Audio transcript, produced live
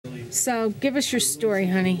So give us your story,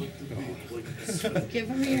 honey. Give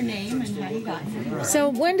them your name and how you got here. So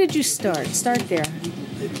when did you start? Start there.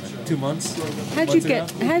 2 months. How'd you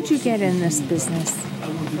get in this business?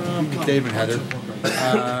 Dave and Heather.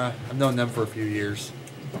 I've known them for a few years,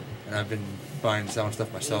 and I've been buying and selling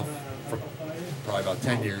stuff myself for probably about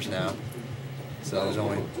 10 years now. So there's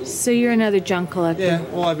only. So you're another junk collector. Yeah.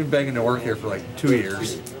 Well, I've been begging to work here for like 2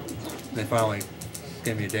 years. They finally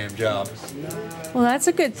gave me a damn job. Well, that's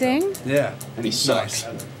a good thing. Yeah. And he sucks.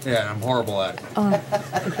 Nice. Yeah, and I'm horrible at it. Oh.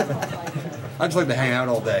 I just like to hang out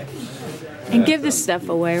all day. And give this stuff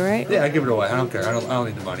away, right? Yeah, I give it away. I don't care. I don't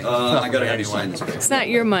need the money. I gotta have you sign this. It's not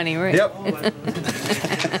your money, right? Yep.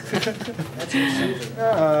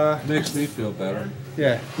 Makes me feel better.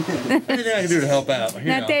 Yeah. Anything I can do to help out. You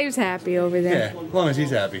Now know. Dave's happy over there. Yeah, as long as he's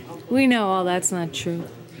happy. We know all that's not true.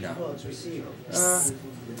 No.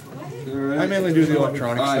 I mainly do the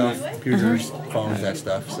electronic stuff, computers, phones, that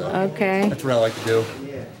stuff. So Okay. that's what I like to do.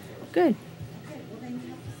 Good.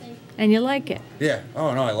 And you like it? Yeah.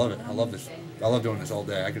 Oh no, I love it. I love this. I love doing this all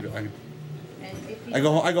day. I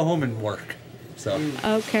go home and work. So.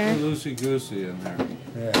 Okay. Loosey goosey in there.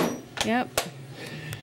 Yeah. Yep.